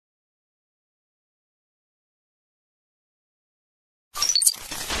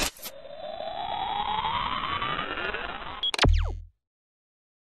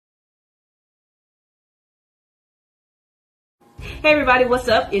Hey everybody, what's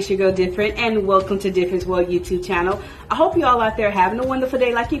up? It's your girl Different, and welcome to Different's World YouTube channel. I hope you all out there having a wonderful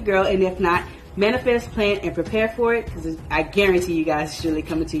day like your girl, and if not, manifest, plan, and prepare for it, because I guarantee you guys it's really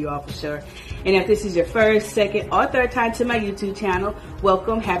coming to you all for sure. And if this is your first, second, or third time to my YouTube channel,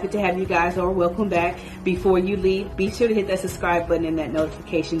 welcome. Happy to have you guys, or welcome back. Before you leave, be sure to hit that subscribe button and that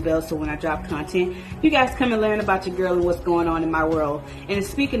notification bell so when I drop content, you guys come and learn about your girl and what's going on in my world. And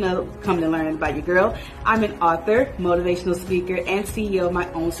speaking of coming and learning about your girl, I'm an author, motivational speaker, and CEO of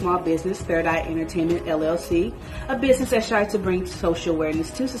my own small business, Third Eye Entertainment LLC, a business that tries to bring social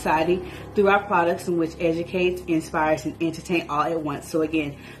awareness to society through our products, in which educates, inspires, and entertains all at once. So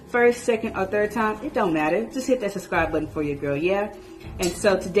again, first, second, or third time, it don't matter. Just hit that subscribe button for your girl, yeah? And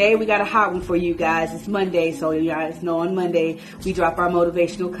so today we got a hot one for you guys. It's Monday, so you guys know on Monday we drop our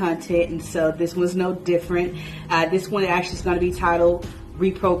motivational content, and so this one's no different. This one actually is going to be titled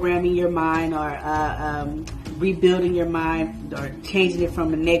Reprogramming Your Mind, or rebuilding your mind, or changing it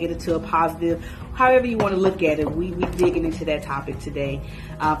from a negative to a positive. However you want to look at it, we digging into that topic today.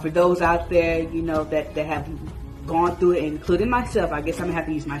 For those out there, you know, that have gone through it, including myself, I guess I'm going to have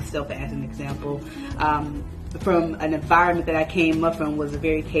to use myself as an example. From an environment that I came up from was a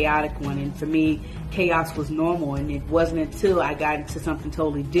very chaotic one, and for me, chaos was normal, and it wasn't until I got into something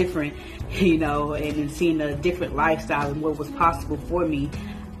totally different, you know, and then seeing a different lifestyle and what was possible for me,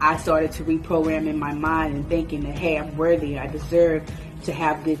 I started to reprogram in my mind and thinking that, hey, I'm worthy, I deserve to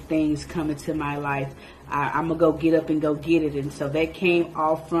have good things come into my life. I'm gonna go get up and go get it. And so that came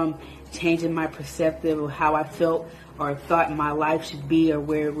all from changing my perspective of how I felt or thought my life should be, or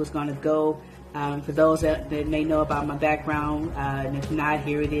where it was gonna go. For those that may know about my background, and if not,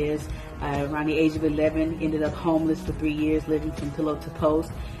 here it is. Around the age of 11, ended up homeless for 3 years, living from pillow to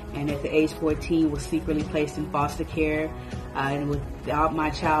post. And at the age 14, was secretly placed in foster care. And without my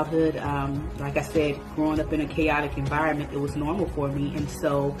childhood, like I said, growing up in a chaotic environment, it was normal for me. And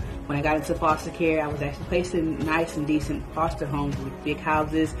so when I got into foster care, I was actually placed in nice and decent foster homes with big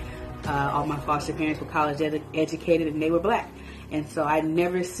houses. All my foster parents were college educated, and they were black. And so I'd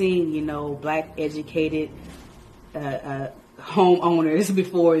never seen, you know, black educated homeowners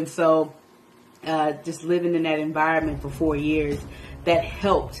before. And so just living in that environment for 4 years, that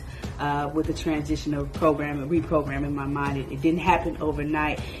helped with the transition of reprogramming my mind. It didn't happen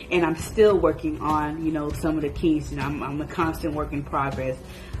overnight, and I'm still working on, you know, some of the keys. You know, I'm a constant work in progress,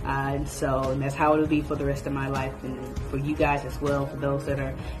 and that's how it'll be for the rest of my life, and for you guys as well. For those that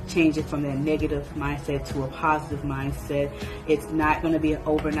are changing from that negative mindset to a positive mindset, it's not going to be an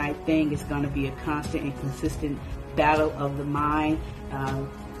overnight thing. It's going to be a constant and consistent battle of the mind.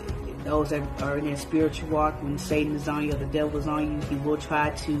 Those that are in their spiritual walk, when Satan is on you or the devil is on you, he will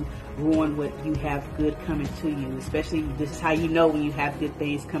try to ruin what you have good coming to you. Especially, this is how you know when you have good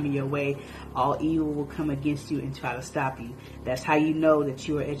things coming your way. All evil will come against you and try to stop you. That's how you know that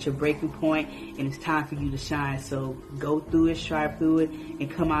you are at your breaking point and it's time for you to shine. So go through it, strive through it, and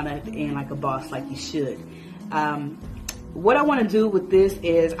come out at the end like a boss, like you should. What I want to do with this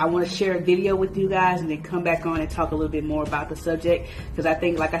is I want to share a video with you guys and then come back on and talk a little bit more about the subject, because I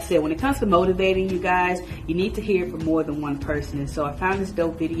think, like I said, when it comes to motivating you guys, you need to hear it from more than one person. And so I found this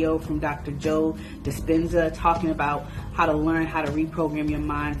dope video from Dr. Dizpensa talking about how to learn how to reprogram your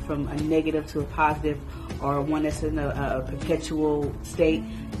mind from a negative to a positive, or one that's in a perpetual state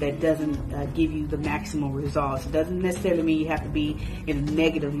that doesn't give you the maximum results. It doesn't necessarily mean you have to be in a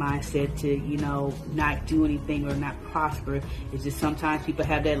negative mindset to, you know, not do anything or not prosper. It's just sometimes people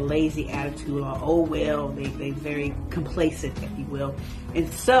have that lazy attitude, or, oh well, they're very complacent, if you will.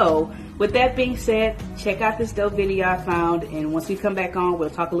 And so, with that being said, check out this dope video I found, and once we come back on,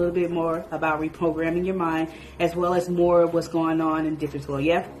 we'll talk a little bit more about reprogramming your mind, as well as more of what's going on in Different World.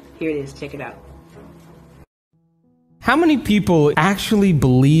 Yeah, here it is. Check it out. How many people actually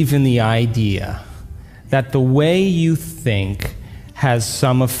believe in the idea that the way you think has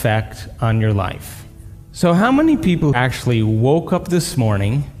some effect on your life? So how many people actually woke up this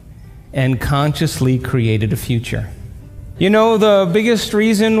morning and consciously created a future? You know, the biggest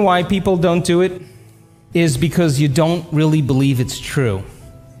reason why people don't do it is because you don't really believe it's true.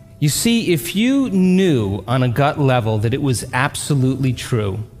 You see, if you knew on a gut level that it was absolutely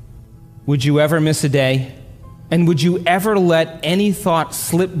true, would you ever miss a day? And would you ever let any thought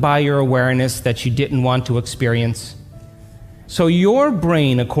slip by your awareness that you didn't want to experience? So your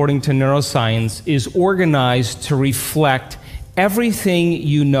brain, according to neuroscience, is organized to reflect everything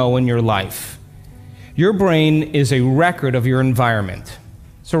you know in your life. Your brain is a record of your environment.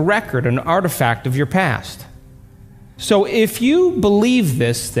 It's a record, an artifact of your past. So if you believe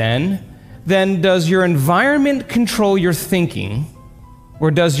this, then does your environment control your thinking, or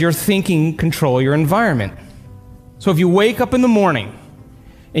does your thinking control your environment? So if you wake up in the morning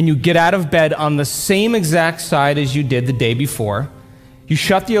and you get out of bed on the same exact side as you did the day before, you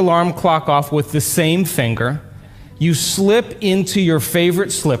shut the alarm clock off with the same finger, you slip into your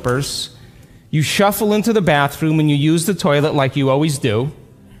favorite slippers, you shuffle into the bathroom and you use the toilet like you always do,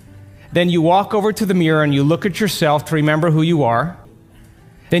 then you walk over to the mirror and you look at yourself to remember who you are,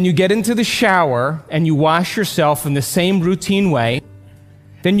 then you get into the shower and you wash yourself in the same routine way,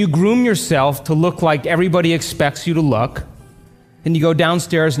 then you groom yourself to look like everybody expects you to look, then you go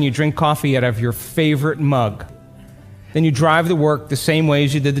downstairs and you drink coffee out of your favorite mug, then you drive to work the same way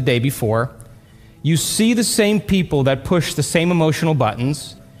as you did the day before, you see the same people that push the same emotional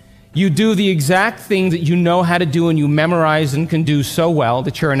buttons, you do the exact thing that you know how to do and you memorize and can do so well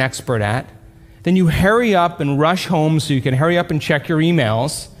that you're an expert at, then you hurry up and rush home so you can hurry up and check your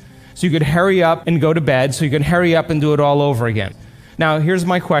emails, so you could hurry up and go to bed, so you can hurry up and do it all over again. Now, here's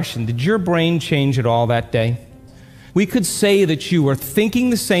my question. Did your brain change at all that day? We could say that you were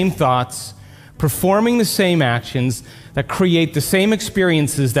thinking the same thoughts, performing the same actions, that create the same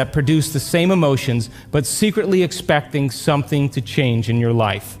experiences, that produce the same emotions, but secretly expecting something to change in your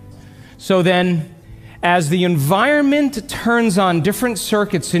life. So then, as the environment turns on different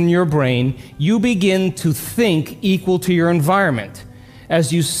circuits in your brain, you begin to think equal to your environment.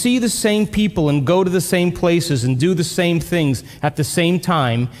 As you see the same people and go to the same places and do the same things at the same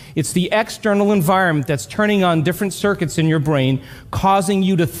time, it's the external environment that's turning on different circuits in your brain, causing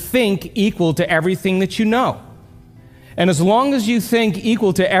you to think equal to everything that you know. And as long as you think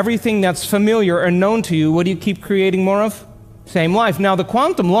equal to everything that's familiar or known to you, what do you keep creating more of? Same life. Now, the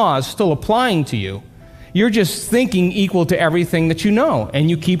quantum law is still applying to you. You're just thinking equal to everything that you know, and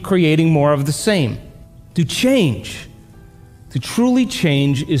you keep creating more of the same. To change, to truly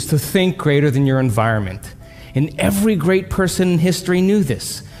change, is to think greater than your environment. And every great person in history knew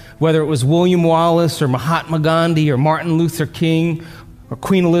this, whether it was William Wallace or Mahatma Gandhi or Martin Luther King or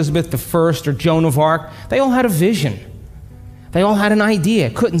Queen Elizabeth I or Joan of Arc. They all had a vision. They all had an idea.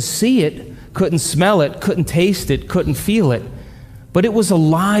 Couldn't see it, couldn't smell it, couldn't taste it, couldn't feel it, but it was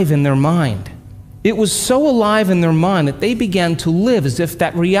alive in their mind. It was so alive in their mind that they began to live as if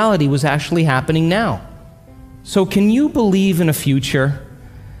that reality was actually happening now. So can you believe in a future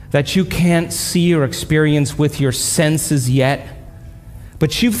that you can't see or experience with your senses yet,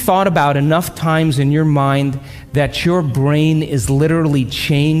 but you've thought about enough times in your mind that your brain is literally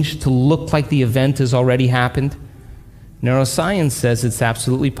changed to look like the event has already happened? Neuroscience says it's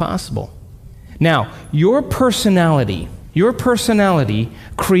absolutely possible. Now, your personality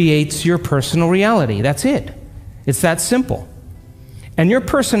creates your personal reality. That's it. It's that simple. And your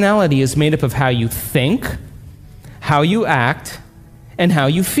personality is made up of how you think, how you act, and how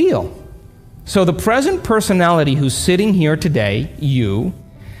you feel. So the present personality who's sitting here today, you,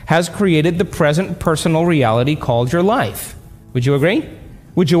 has created the present personal reality called your life. Would you agree?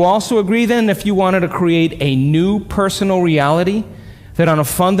 Would you also agree then, if you wanted to create a new personal reality, that on a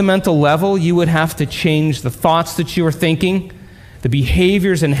fundamental level you would have to change the thoughts that you are thinking, the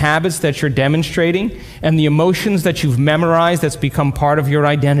behaviors and habits that you're demonstrating, and the emotions that you've memorized that's become part of your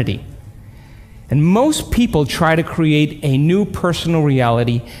identity? And most people try to create a new personal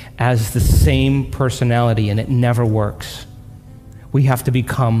reality as the same personality, and it never works. We have to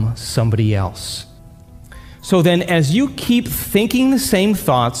become somebody else. So then, as you keep thinking the same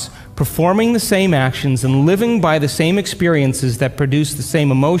thoughts, performing the same actions, and living by the same experiences that produce the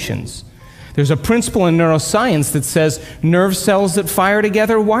same emotions, there's a principle in neuroscience that says nerve cells that fire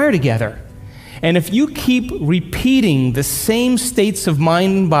together wire together. And if you keep repeating the same states of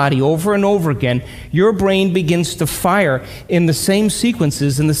mind and body over and over again, your brain begins to fire in the same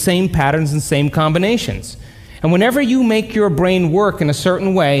sequences, in the same patterns and same combinations. And whenever you make your brain work in a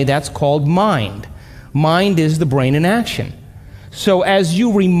certain way, that's called mind. Mind is the brain in action. So as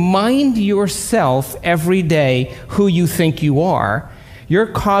you remind yourself every day who you think you are, you're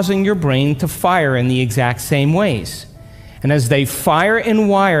causing your brain to fire in the exact same ways. And as they fire and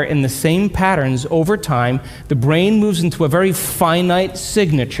wire in the same patterns over time, the brain moves into a very finite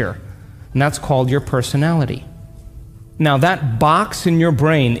signature, and that's called your personality. Now, that box in your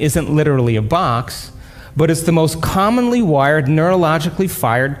brain isn't literally a box, but it's the most commonly wired, neurologically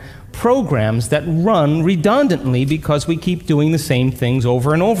fired programs that run redundantly because we keep doing the same things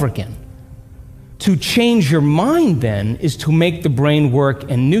over and over again. To change your mind, then, is to make the brain work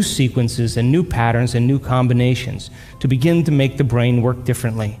in new sequences and new patterns and new combinations, to begin to make the brain work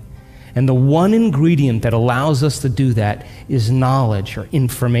differently. And the one ingredient that allows us to do that is knowledge or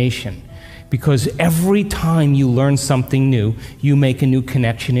information. Because every time you learn something new, you make a new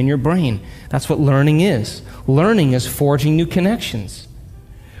connection in your brain. That's what learning is. Learning is forging new connections.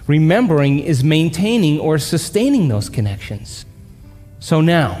 Remembering is maintaining or sustaining those connections. So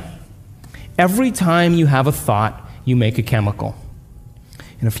now, every time you have a thought, you make a chemical.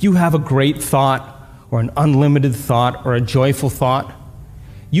 And if you have a great thought, or an unlimited thought, or a joyful thought,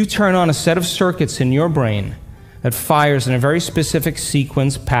 you turn on a set of circuits in your brain that fires in a very specific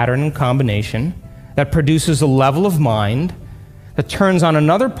sequence, pattern, and combination that produces a level of mind that turns on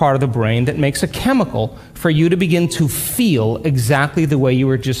another part of the brain that makes a chemical for you to begin to feel exactly the way you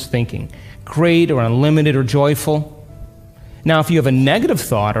were just thinking, great or unlimited or joyful. Now, if you have a negative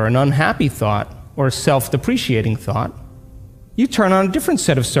thought or an unhappy thought or a self-depreciating thought, you turn on a different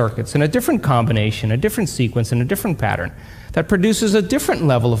set of circuits in a different combination, a different sequence, and a different pattern that produces a different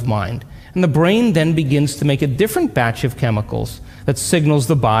level of mind. And the brain then begins to make a different batch of chemicals that signals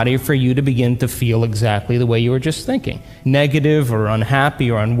the body for you to begin to feel exactly the way you were just thinking, negative or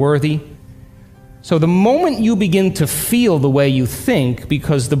unhappy or unworthy. So the moment you begin to feel the way you think,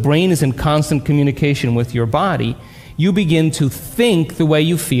 because the brain is in constant communication with your body, you begin to think the way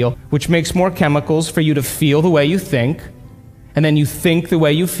you feel, which makes more chemicals for you to feel the way you think. And then you think the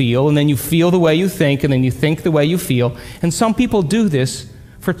way you feel, and then you feel the way you think, and then you think the way you feel. And some people do this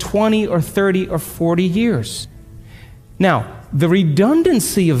for 20 or 30 or 40 years. Now, the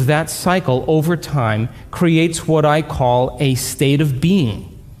redundancy of that cycle over time creates what I call a state of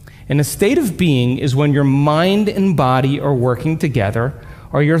being. And a state of being is when your mind and body are working together,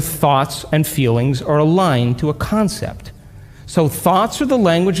 or your thoughts and feelings are aligned to a concept. So thoughts are the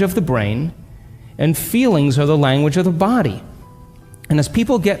language of the brain, and feelings are the language of the body. And as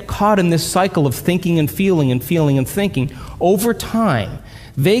people get caught in this cycle of thinking and feeling and feeling and thinking, over time,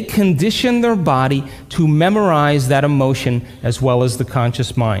 they condition their body to memorize that emotion as well as the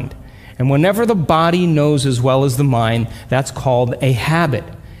conscious mind. And whenever the body knows as well as the mind, that's called a habit.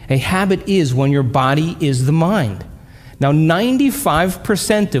 A habit is when your body is the mind. Now,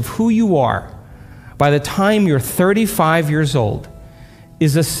 95% of who you are by the time you're 35 years old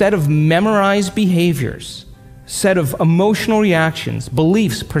is a set of memorized behaviors, set of emotional reactions,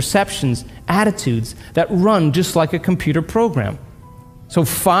 beliefs, perceptions, attitudes that run just like a computer program. So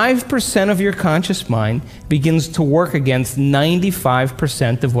 5% of your conscious mind begins to work against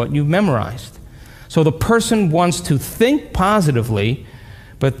 95% of what you've memorized. So the person wants to think positively,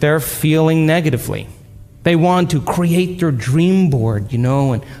 but they're feeling negatively. They want to create their dream board,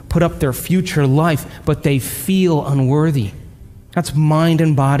 and put up their future life, but they feel unworthy. That's mind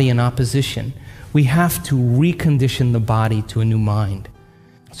and body in opposition. We have to recondition the body to a new mind.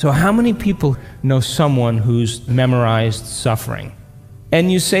 So how many people know someone who's memorized suffering?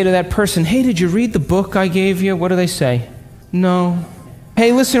 And you say to that person, hey, did you read the book I gave you? What do they say? No.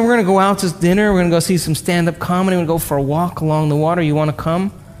 Hey, listen, we're going to go out to dinner. We're going to go see some stand-up comedy. We're going to go for a walk along the water. You want to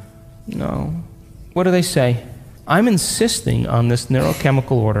come? No. What do they say? I'm insisting on this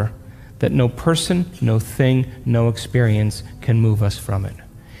neurochemical order that no person, no thing, no experience can move us from it.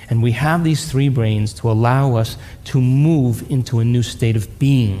 And we have these three brains to allow us to move into a new state of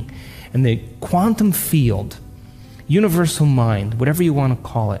being. And the quantum field, universal mind, whatever you want to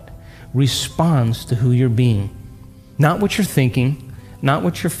call it, responds to who you're being. Not what you're thinking, not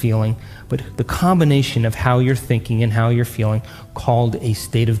what you're feeling, but the combination of how you're thinking and how you're feeling, called a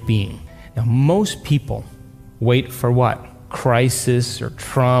state of being. Now, most people wait for what? Crisis or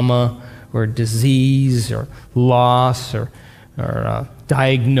trauma or disease or loss or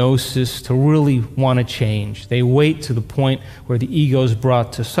diagnosis to really want to change. They wait to the point where the ego is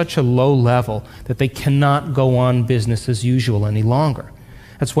brought to such a low level that they cannot go on business as usual any longer.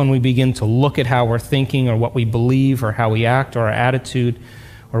 That's when we begin to look at how we're thinking or what we believe or how we act or our attitude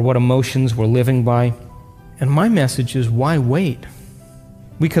or what emotions we're living by. And my message is, why wait?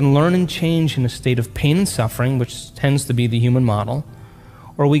 We can learn and change in a state of pain and suffering, which tends to be the human model,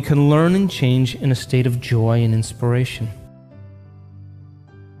 or we can learn and change in a state of joy and inspiration.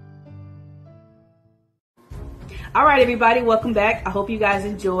 All right, everybody, welcome back. I hope you guys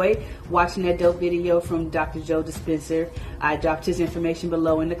enjoyed watching that dope video from Dr. Joe Dizpensa. I dropped his information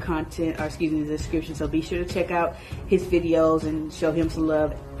below in the the description, so be sure to check out his videos and show him some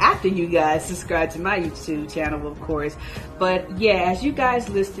love after you guys subscribe to my YouTube channel, of course. But yeah, as you guys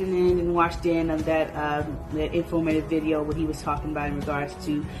listened in and watched in on that informative video, what he was talking about in regards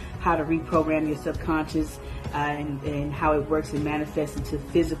to how to reprogram your subconscious and how it works and manifests into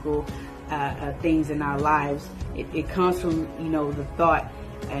physical things in our lives. It comes from the thought,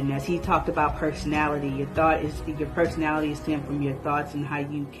 and as he talked about personality, your personality is stemmed from your thoughts and how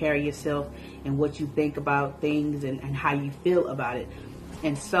you carry yourself and what you think about things and how you feel about it.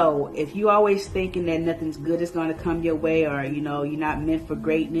 And so if you always thinking that nothing's good is going to come your way, or you're not meant for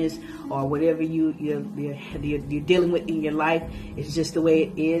greatness, or whatever you're dealing with in your life, it's just the way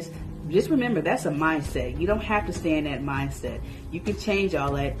it is. Just remember, that's a mindset. You don't have to stay in that mindset. You can change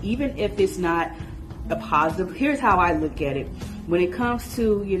all that, even if it's not a positive. Here's how I look at it. When it comes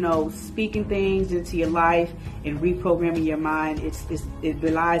to, speaking things into your life and reprogramming your mind, it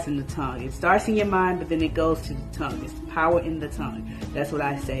relies on the tongue. It starts in your mind, but then it goes to the tongue. It's power in the tongue. That's what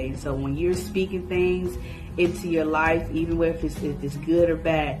I say. So when you're speaking things into your life, even if it's good or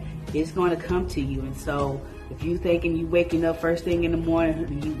bad, it's going to come to you. And so if you thinking you waking up first thing in the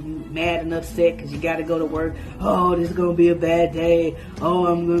morning, you mad and upset because you got to go to work. Oh, this is going to be a bad day. Oh,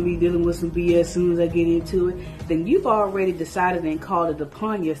 I'm going to be dealing with some BS as soon as I get into it. Then you've already decided and called it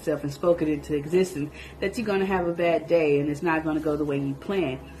upon yourself and spoken it into existence that you're going to have a bad day and it's not going to go the way you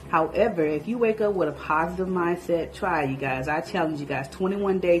plan. However, if you wake up with a positive mindset, try, you guys. I challenge you guys,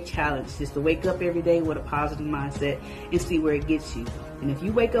 21-day challenge, just to wake up every day with a positive mindset and see where it gets you. And if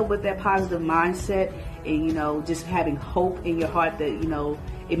you wake up with that positive mindset and, just having hope in your heart that,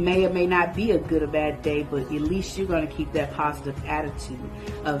 it may or may not be a good or bad day, but at least you're going to keep that positive attitude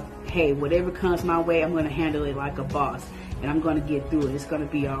of, hey, whatever comes my way, I'm going to handle it like a boss and I'm going to get through it. It's going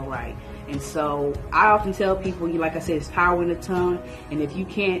to be all right. And so I often tell people, like I said, it's power in the tongue. And if you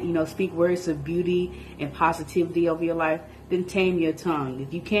can't, speak words of beauty and positivity over your life, then tame your tongue.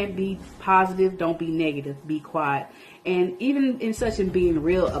 If you can't be positive, don't be negative. Be quiet. And even in such and being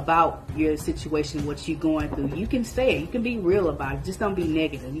real about your situation, what you're going through, you can say it. You can be real about it. Just don't be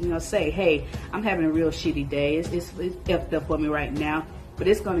negative. Say, hey, I'm having a real shitty day. It's effed up for me right now, but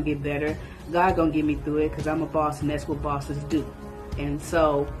it's going to get better. God's going to get me through it because I'm a boss, and that's what bosses do. And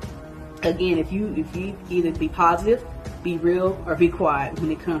so, again, if you either be positive, be real, or be quiet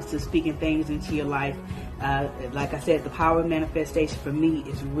when it comes to speaking things into your life. Like I said, the power of manifestation for me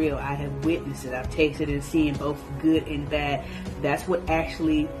is real. I have witnessed it. I've tasted and seen both good and bad. That's what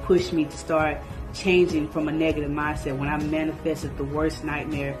actually pushed me to start changing from a negative mindset. When I manifested the worst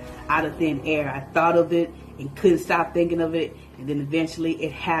nightmare out of thin air, I thought of it and couldn't stop thinking of it, and then eventually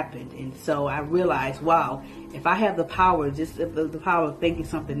it happened. And so I realized, wow, if I have the power, just the power of thinking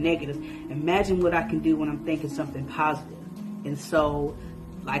something negative, imagine what I can do when I'm thinking something positive. And so,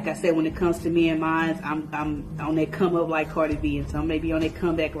 like I said, when it comes to me and mine, I'm on that come up like Cardi B, and some maybe on that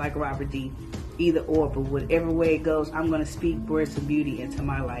comeback like Robert D. Either or, but whatever way it goes, I'm going to speak words of beauty into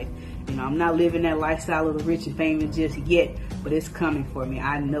my life. I'm not living that lifestyle of the rich and famous just yet, but it's coming for me.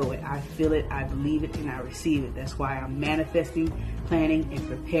 I know it. I feel it. I believe it, and I receive it. That's why I'm manifesting, planning, and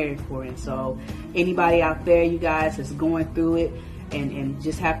preparing for it. And so anybody out there, you guys, that's going through it and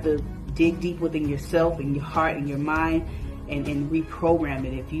just have to dig deep within yourself and your heart and your mind, and reprogram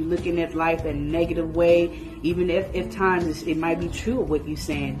it. If you're looking at life in a negative way, even if times it might be true of what you're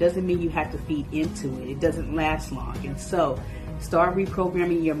saying, doesn't mean you have to feed into it. It doesn't last long. And so start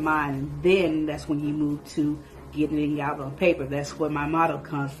reprogramming your mind, and then that's when you move to getting it out on paper. That's where my motto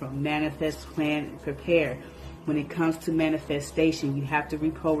comes from: manifest, plan, and prepare. When it comes to manifestation, you have to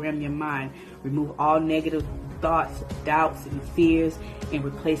reprogram your mind, remove all negative thoughts, doubts, and fears, and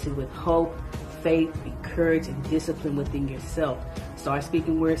replace it with hope, faith, courage, and discipline within yourself. Start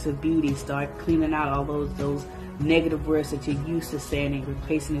speaking words of beauty. Start cleaning out all those negative words that you're used to saying and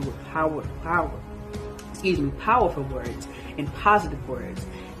replacing it with powerful words and positive words.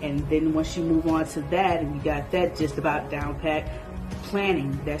 And then once you move on to that, and you got that just about down pat,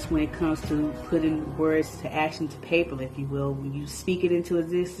 planning, that's when it comes to putting words to action, to paper, if you will. When you speak it into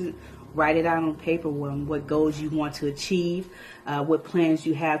existence, write it out on paper, what goals you want to achieve, what plans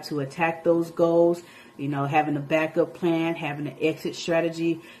you have to attack those goals, having a backup plan, having an exit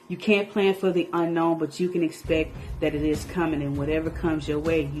strategy. You can't plan for the unknown, but you can expect that it is coming, and whatever comes your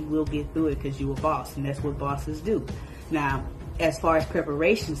way, you will get through it because you're a boss, and that's what bosses do. Now, as far as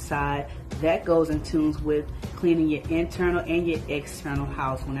preparation side, that goes in tunes with cleaning your internal and your external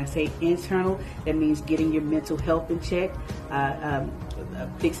house. When I say internal, that means getting your mental health in check,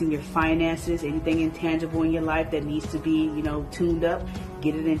 fixing your finances, anything intangible in your life that needs to be, tuned up,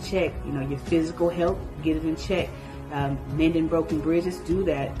 get it in check. Your physical health, get it in check. Mending broken bridges, do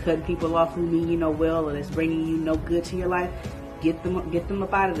that. Cutting people off who mean you no well or that's bringing you no good to your life, get them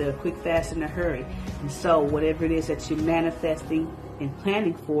up out of there quick, fast, in a hurry. And so whatever it is that you're manifesting and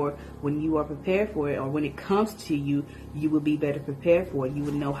planning for, when you are prepared for it, or when it comes to you, you will be better prepared for it. You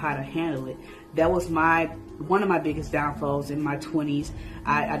will know how to handle it. That was one of my biggest downfalls in my 20s.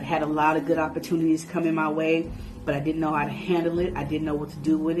 I'd had a lot of good opportunities coming my way, but I didn't know how to handle it. I didn't know what to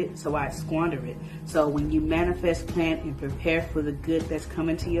do with it, so I squandered it. So when you manifest, plan, and prepare for the good that's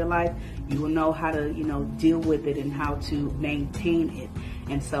coming to your life, you will know how to, deal with it and how to maintain it.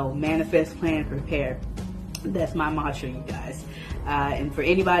 And so manifest, plan, prepare. That's my mantra, you guys. And for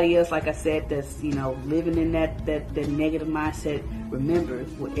anybody else, like I said, that's, living in that negative mindset, remember,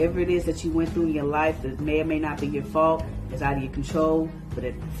 whatever it is that you went through in your life that may or may not be your fault, is out of your control. But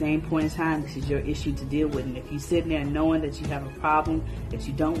at the same point in time, this is your issue to deal with. And if you're sitting there knowing that you have a problem that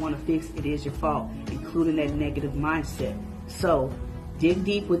you don't want to fix, it is your fault, including that negative mindset. So dig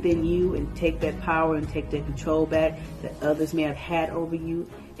deep within you and take that power and take that control back that others may have had over you,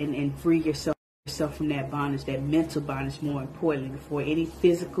 and free yourself from that bondage, that mental bondage, more importantly, before any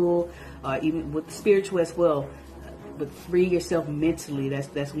physical, even with spiritual as well. But free yourself mentally.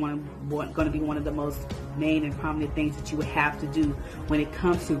 That's going to be one of the most main and prominent things that you would have to do when it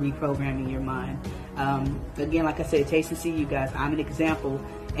comes to reprogramming your mind. Again, like I said, taste and see, you guys. I'm an example,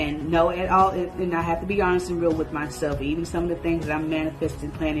 and know at all. And I have to be honest and real with myself. Even some of the things that I'm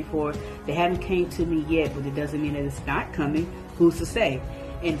manifesting, planning for, they haven't came to me yet, but it doesn't mean that it's not coming. Who's to say?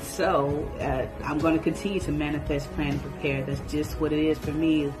 And so I'm going to continue to manifest, plan, and prepare. That's just what it is for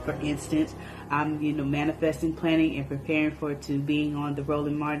me. For instance, I'm manifesting, planning, and preparing for it to being on the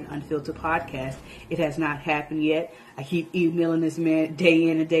Roland Martin Unfiltered podcast. It has not happened yet. I keep emailing this man day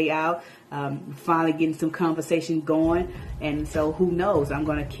in and day out. Finally getting some conversation going. And so who knows? I'm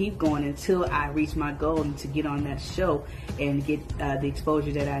going to keep going until I reach my goal and to get on that show and get the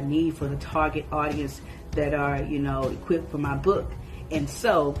exposure that I need for the target audience that are, equipped for my book. And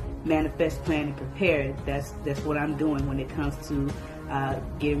so, manifest, plan, and prepare. That's what I'm doing when it comes to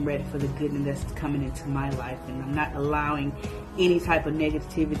getting ready for the goodness that's coming into my life. And I'm not allowing any type of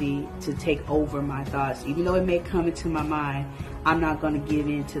negativity to take over my thoughts. Even though it may come into my mind, I'm not going to give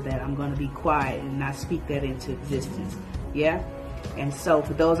in to that. I'm going to be quiet and not speak that into existence. Yeah? And so,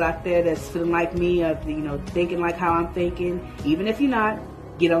 for those out there that's feeling like me, thinking like how I'm thinking, even if you're not,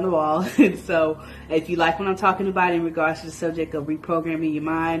 get on the wall. And so if you like what I'm talking about in regards to the subject of reprogramming your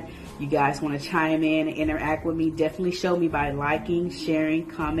mind, you guys want to chime in and interact with me, definitely show me by liking, sharing,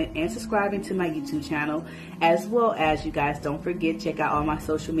 comment, and subscribing to my YouTube channel. As well as, you guys, don't forget, check out all my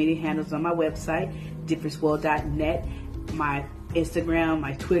social media handles on my website, differenceworld.net, my Instagram,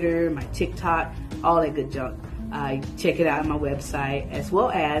 my Twitter, my TikTok, all that good junk. Check it out on my website, as well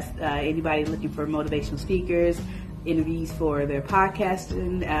as anybody looking for motivational speakers, interviews for their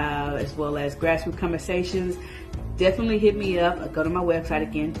podcasting, as well as grassroots conversations. Definitely hit me up. Go to my website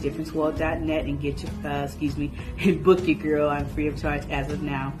again, differenceworld.net, and get your, and book your girl. I'm free of charge as of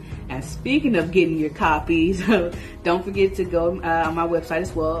now. And speaking of getting your copies, don't forget to go on my website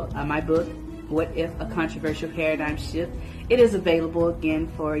as well. My book, What If a Controversial Paradigm Shift? It is available again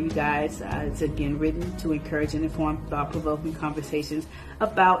for you guys. It's again written to encourage and inform thought-provoking conversations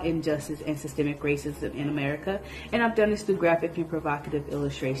about injustice and systemic racism in America. And I've done this through graphic and provocative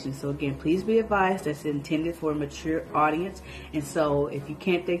illustrations. So again, please be advised that's intended for a mature audience. And so if you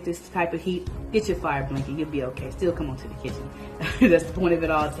can't take this type of heat, get your fire blanket. You'll be okay. Still come on to the kitchen. That's the point of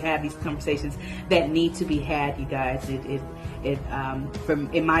it all, is to have these conversations that need to be had, you guys.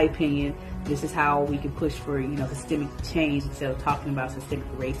 In my opinion, this is how we can push for, systemic change instead of talking about systemic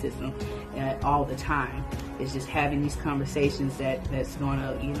racism all the time. It's just having these conversations that's going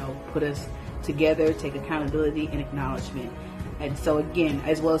to, put us together, take accountability and acknowledgement. And so again,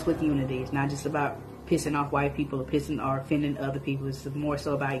 as well as with unity, it's not just about pissing off white people or offending other people. It's more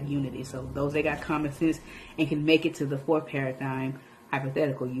so about unity. So those that got common sense and can make it to the fourth paradigm,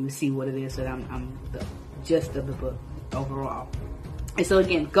 hypothetical, you see what it is that I'm the gist of the book overall. And so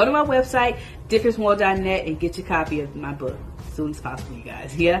again, go to my website, differenceworld.net, and get your copy of my book as soon as possible, you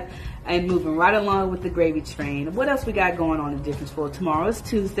guys. Yeah? And moving right along with the gravy train. What else we got going on in Difference World? Tomorrow is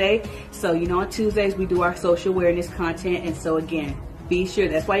Tuesday. So, on Tuesdays we do our social awareness content. And so again, be sure,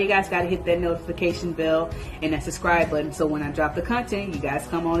 that's why you guys got to hit that notification bell and that subscribe button. So when I drop the content, you guys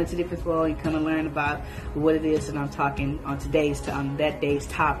come on into Difference World and come and learn about what it is that I'm talking on that day's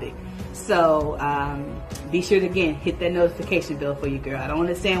topic. So be sure to, again, hit that notification bell for you, girl. I don't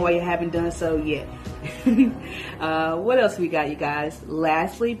understand why you haven't done so yet. What else we got, you guys?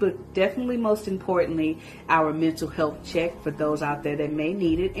 Lastly, but definitely most importantly, our mental health check for those out there that may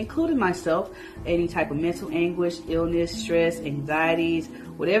need it, including myself. Any type of mental anguish, illness, stress, anxieties,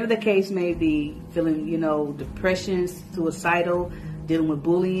 whatever the case may be, feeling, depression, suicidal, dealing with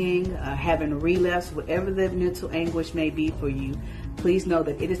bullying, having a relapse, whatever the mental anguish may be for you, please know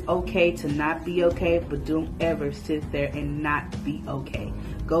that it is okay to not be okay, but don't ever sit there and not be okay.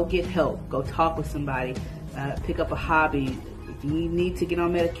 Go get help. Go talk with somebody. Pick up a hobby. If you need to get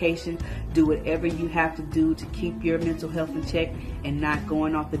on medication, do whatever you have to do to keep your mental health in check and not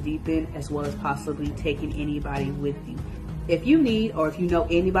going off the deep end, as well as possibly taking anybody with you. If you need, or if you know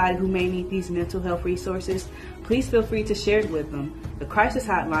anybody who may need these mental health resources, please feel free to share it with them. The crisis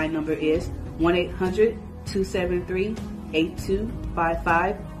hotline number is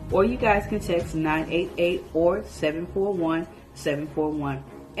 1-800-273-8255, or you guys can text 988 or 741-741.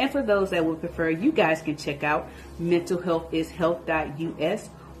 And for those that would prefer, you guys can check out mentalhealthishealth.us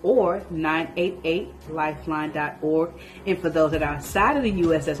or 988lifeline.org. And for those that are outside of the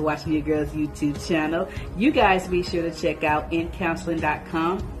U.S. that's watching your girl's YouTube channel, you guys be sure to check out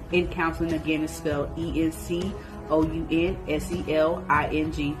incounseling.com. InCounseling, again, is spelled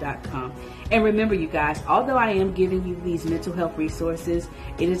ENCOUNSELING.com. And remember, you guys, although I am giving you these mental health resources,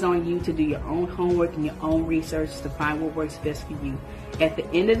 it is on you to do your own homework and your own research to find what works best for you. At the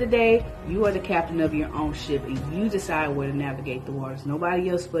end of the day, you are the captain of your own ship, and you decide where to navigate the waters. Nobody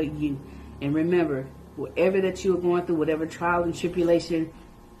else but you. And remember, whatever that you are going through, whatever trial and tribulation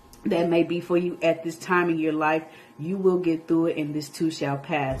that may be for you at this time in your life, you will get through it, and this too shall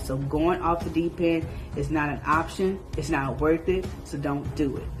pass. So going off the deep end is not an option. It's not worth it. So don't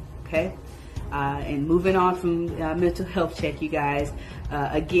do it. Okay? And moving on from mental health check, you guys.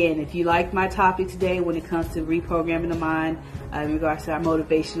 Again, if you like my topic today when it comes to reprogramming the mind in regards to our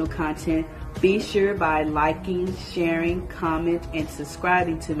motivational content, be sure by liking, sharing, comment, and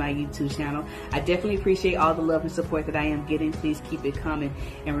subscribing to my YouTube channel. I definitely appreciate all the love and support that I am getting. Please keep it coming.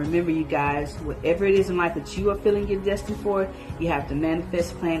 And remember, you guys, whatever it is in life that you are feeling you're destined for, you have to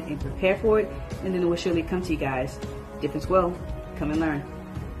manifest, plan, and prepare for it. And then it will surely come to you guys. Different well. Come and learn.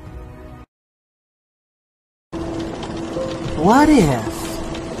 What if?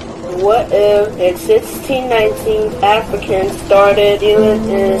 What if in 1619 Africans started dealing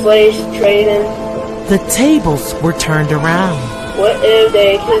in slave trading? The tables were turned around. What if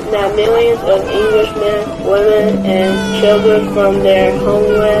they kidnapped millions of Englishmen, women, and children from their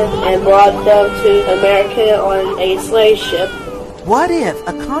homeland and brought them to America on a slave ship? What if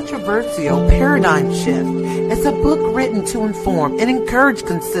a controversial paradigm shift is a book written to inform and encourage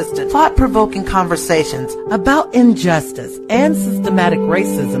consistent, thought-provoking conversations about injustice and systematic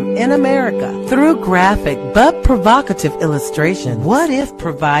racism in America through graphic but provocative illustration? What if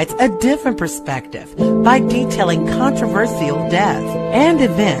provides a different perspective by detailing controversial deaths and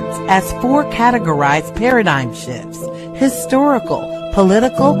events as four categorized paradigm shifts: historical,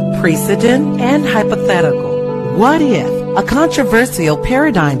 political, precedent, and hypothetical? What if? A controversial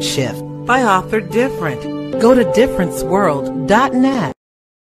paradigm shift by author Difernt. Go to differentsworld.net.